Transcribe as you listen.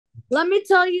Let me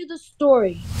tell you the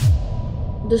story.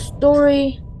 The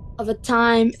story of a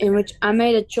time in which I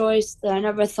made a choice that I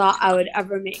never thought I would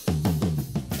ever make.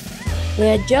 We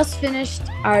had just finished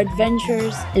our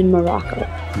adventures in Morocco.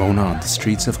 Mona on the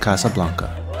streets of Casablanca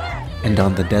and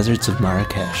on the deserts of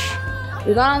Marrakesh.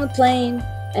 We got on the plane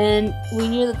and we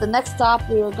knew that the next stop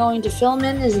we were going to film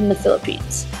in is in the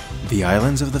Philippines. The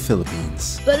islands of the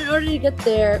Philippines. But in order to get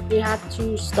there, we had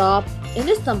to stop in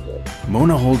Istanbul.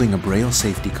 Mona holding a Braille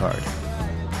safety card.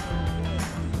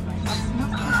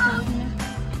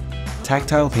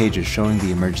 Tactile pages showing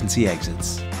the emergency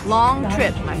exits. Long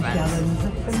trip, my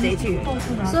friends. Stay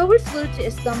tuned. So we flew to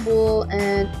Istanbul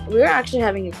and we were actually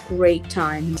having a great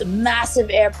time. It's a massive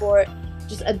airport,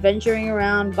 just adventuring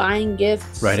around, buying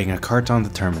gifts. Riding a cart on the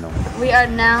terminal. We are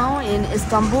now in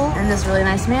Istanbul and this really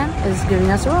nice man is giving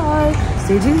us a ride.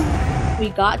 Stay tuned. We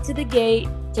got to the gate,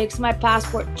 takes my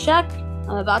passport check.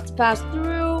 I'm about to pass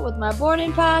through with my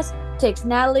boarding pass, takes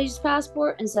Natalie's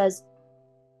passport and says,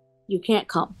 "You can't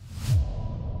come."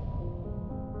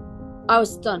 I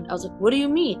was stunned. I was like, "What do you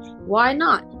mean? Why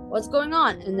not? What's going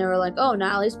on?" And they were like, "Oh,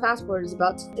 Natalie's passport is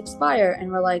about to expire."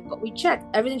 And we're like, "But we checked.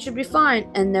 Everything should be fine."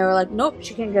 And they were like, "Nope,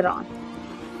 she can't get on."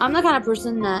 I'm the kind of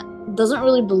person that doesn't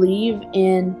really believe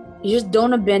in, you just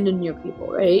don't abandon your people,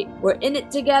 right? We're in it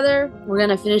together. We're going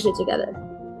to finish it together.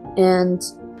 And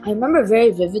I remember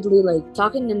very vividly, like,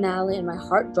 talking to Natalie and my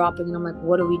heart dropping. And I'm like,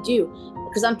 what do we do?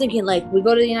 Because I'm thinking, like, we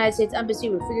go to the United States Embassy,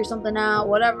 we figure something out,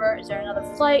 whatever. Is there another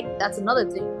flight? That's another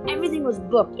thing. Everything was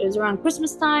booked. It was around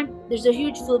Christmas time. There's a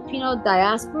huge Filipino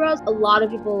diaspora. A lot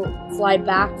of people fly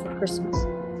back for Christmas.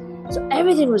 So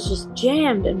everything was just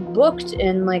jammed and booked.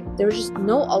 And, like, there was just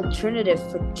no alternative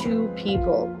for two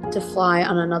people to fly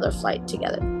on another flight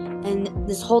together. And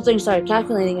this whole thing started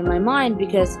calculating in my mind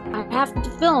because I have to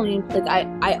film. Like,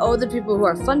 I owe the people who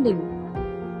are funding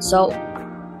me. So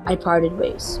I parted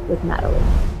ways with Natalie.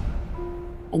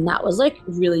 And that was like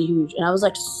really huge. And I was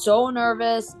like so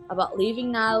nervous about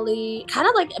leaving Natalie, kind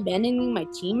of like abandoning my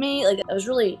teammate. Like, it was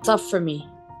really tough for me.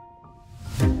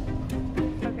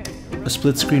 A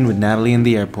split screen with Natalie in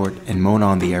the airport and Mona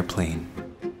on the airplane.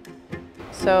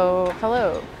 So,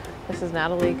 hello. This is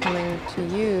Natalie coming to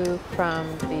you from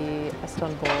the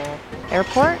Istanbul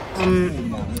airport.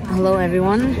 Hello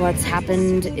everyone. What's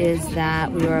happened is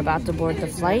that we were about to board the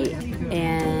flight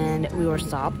and we were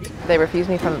stopped. They refused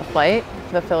me from the flight.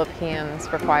 The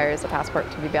Philippines requires a passport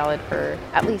to be valid for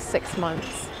at least 6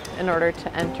 months in order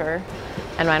to enter,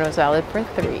 and mine was valid for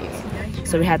 3.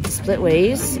 So we had to split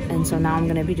ways, and so now I'm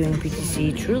going to be doing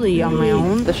PTC truly on my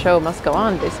own. The show must go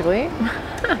on, basically.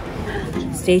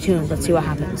 Stay tuned. Let's see what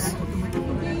happens.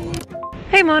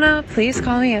 Hey Mona, please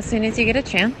call me as soon as you get a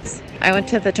chance. I went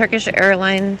to the Turkish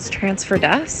Airlines transfer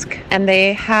desk and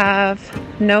they have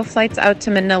no flights out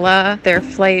to Manila. Their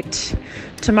flight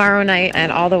tomorrow night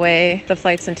and all the way, the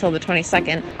flights until the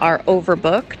 22nd are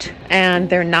overbooked and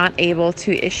they're not able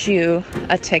to issue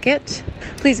a ticket.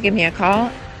 Please give me a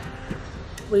call.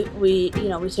 We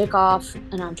take off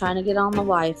and I'm trying to get on the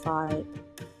Wi-Fi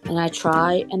and I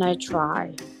try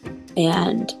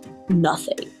and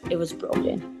nothing. It was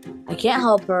broken. I can't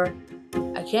help her.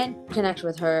 I can't connect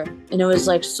with her. And it was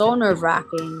like so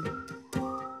nerve-wracking.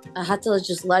 I had to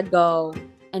just let go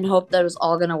and hope that it was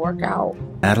all gonna work out.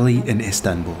 Natalie in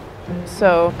Istanbul.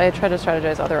 So I tried to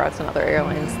strategize other routes and other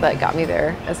airlines that got me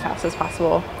there as fast as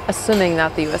possible, assuming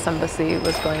that the US Embassy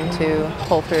was going to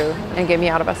pull through and get me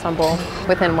out of Istanbul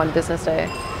within 1 business day.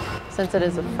 Since it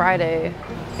is a Friday,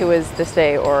 it was this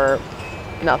day or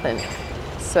nothing.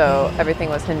 So everything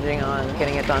was hinging on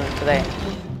getting it done today.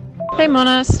 Hey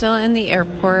Mona, still in the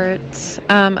airport.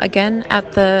 Again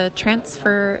at the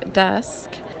transfer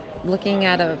desk, looking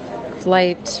at a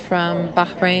flight from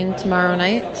Bahrain tomorrow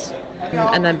night,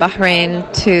 and then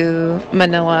Bahrain to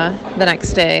Manila the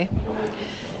next day.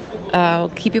 I'll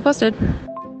keep you posted.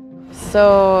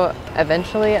 So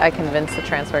eventually I convinced the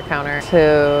transfer counter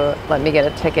to let me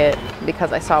get a ticket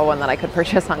because I saw one that I could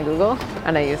purchase on Google,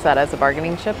 and I used that as a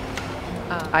bargaining chip.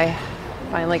 I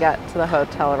finally got to the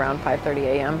hotel around 5:30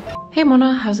 a.m. Hey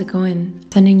Mona, how's it going?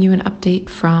 Sending you an update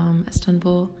from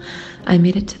Istanbul. I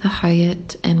made it to the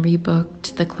Hyatt and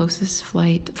rebooked the closest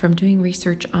flight. From doing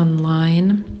research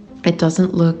online, it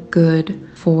doesn't look good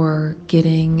for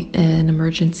getting an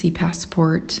emergency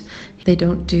passport. They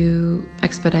don't do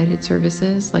expedited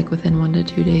services like within 1 to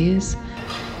 2 days.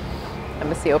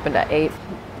 Embassy opened at 8.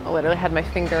 I literally had my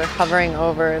finger hovering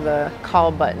over the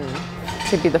call button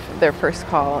to be their first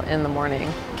call in the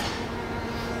morning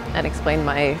and explain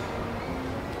my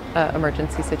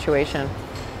emergency situation.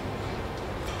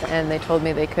 And they told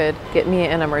me they could get me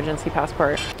an emergency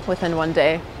passport within 1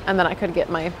 day, and then I could get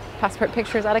my passport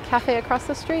pictures at a cafe across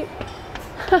the street.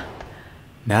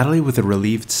 Natalie with a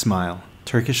relieved smile,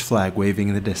 Turkish flag waving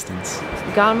in the distance.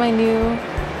 Got my new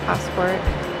passport,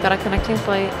 got a connecting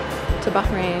flight to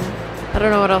Bahrain. I don't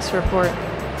know what else to report.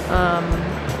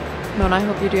 Mona, I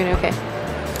hope you're doing okay.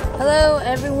 Hello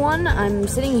everyone, I'm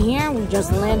sitting here. We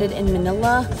just landed in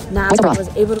Manila. Natalie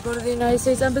was able to go to the United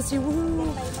States Embassy,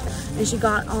 woohoo! And she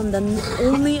got on the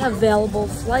only available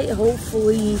flight.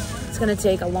 Hopefully it's gonna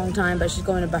take a long time, but she's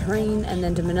going to Bahrain and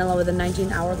then to Manila with a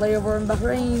 19-hour layover in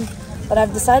Bahrain. But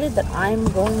I've decided that I'm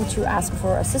going to ask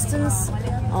for assistance.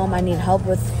 I need help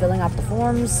with filling out the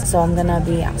forms, so I'm gonna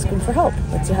be asking for help.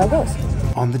 Let's see how it goes.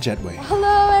 On the jetway,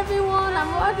 Hello everyone,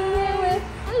 I'm walking here with...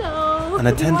 Hello! an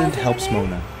attendant helps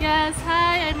Mona. Yes,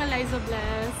 hi, I'm Eliza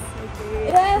Bless. Okay.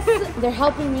 Yes, they're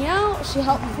helping me out. She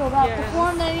helped me fill out the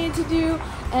form that I need to do,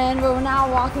 and we're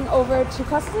now walking over to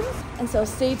customs. And so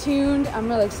stay tuned. I'm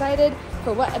really excited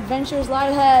for what adventures lie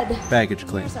ahead. Baggage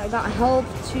claim. So I got help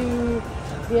to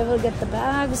be able to get the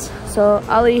bags. So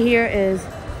Ali here is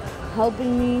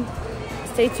helping me.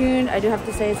 Stay tuned. I do have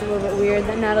to say it's a little bit weird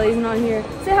that Natalie's not here.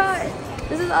 Say hi.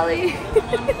 This is Ali.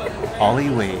 Ollie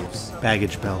waves.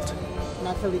 Baggage belt.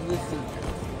 Natalie Guse.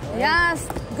 Yes,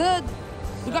 good.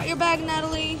 You got your bag,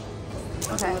 Natalie.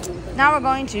 Okay. Now we're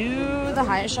going to the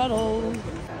Hyatt shuttle.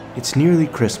 It's nearly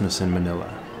Christmas in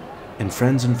Manila, and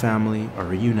friends and family are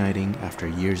reuniting after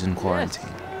years in quarantine.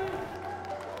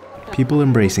 People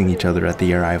embracing each other at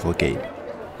the arrival gate.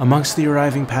 Amongst the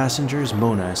arriving passengers,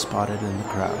 Mona is spotted in the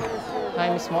crowd. Hi,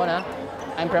 Miss Mona.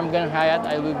 I'm from Grand Hyatt.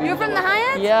 I will be. You're from the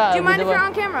Hyatt? Yeah. Do you mind if you're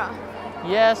on camera?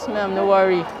 Yes, ma'am. No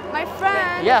worry. My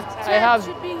friend. Yeah, Ted I have.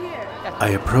 should be here. I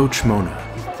approach Mona.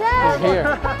 Ted.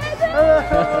 Here.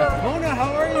 Mona,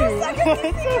 how are you?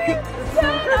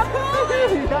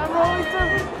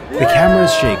 The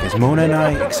cameras shake as Mona and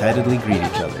I excitedly greet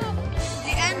each other.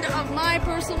 The end of my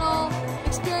personal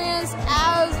experience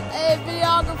as a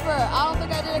videographer. I don't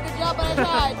think I did a good job, but I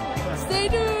tried. Stay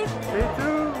tuned. Stay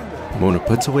tuned. Mona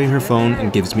puts away her phone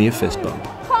and gives me a fist bump.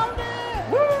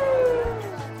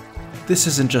 This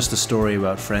isn't just a story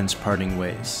about friends parting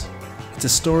ways. It's a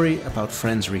story about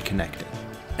friends reconnecting.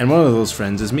 And one of those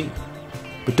friends is me.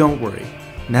 But don't worry,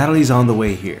 Natalie's on the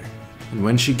way here. And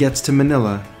when she gets to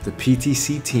Manila, the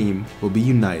PTC team will be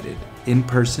united in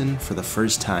person for the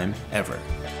first time ever.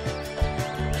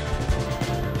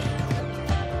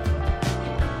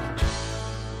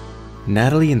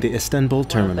 Natalie in the Istanbul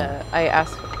terminal. I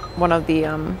asked one of the,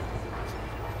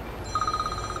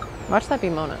 watch that be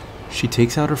Mona. She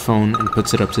takes out her phone and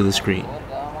puts it up to the screen.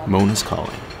 Mona's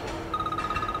calling.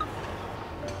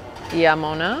 Yeah,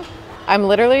 Mona. I'm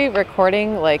literally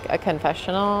recording like a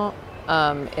confessional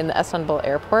in the Istanbul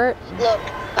airport. Look,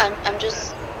 I'm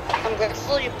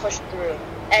grateful you pushed through.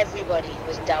 Everybody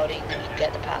was doubting that you'd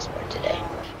get the passport today. I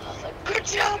was like, good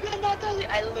job, Natalie.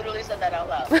 I literally said that out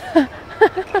loud.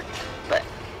 But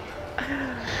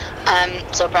I'm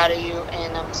so proud of you,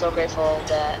 and I'm so grateful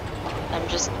that I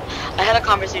had a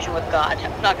conversation with God.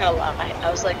 I'm not gonna lie.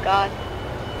 I was like, God,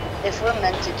 if we're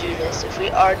meant to do this, if we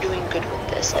are doing good with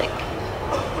this, like,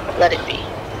 let it be.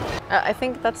 I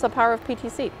think that's the power of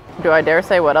PTC. Do I dare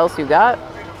say what else you got?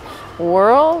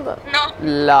 World? No.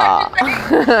 La.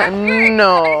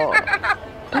 No.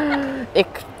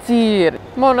 Iktir.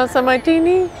 Mona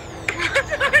Samaitini?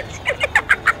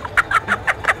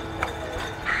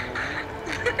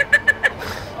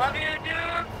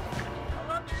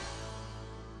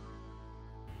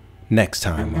 Next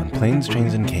time on Planes,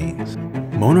 Trains, and Canes,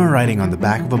 Mona riding on the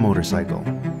back of a motorcycle,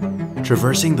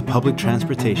 traversing the public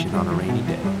transportation on a rainy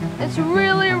day. It's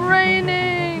really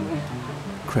raining.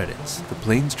 Credits: the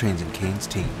Planes, Trains, and Canes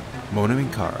team: Mona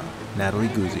Minkara, Natalie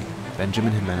Guse,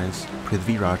 Benjamin Jimenez,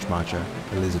 Prithvi Rajmacha,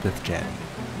 Elizabeth Janney.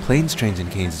 Planes, Trains, and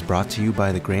Canes is brought to you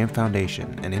by the Graham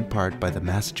Foundation and in part by the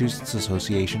Massachusetts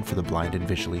Association for the Blind and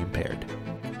Visually Impaired.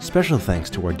 Special thanks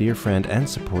to our dear friend and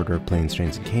supporter of Planes,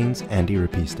 Trains, and Canes, Andy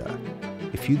Rapista.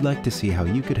 If you'd like to see how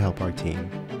you could help our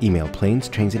team, email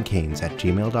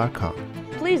planestrainsandcanes@gmail.com.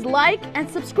 Please like and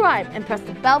subscribe and press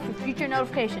the bell for future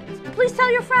notifications. Please tell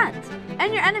your friends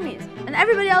and your enemies and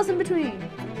everybody else in between.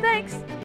 Thanks.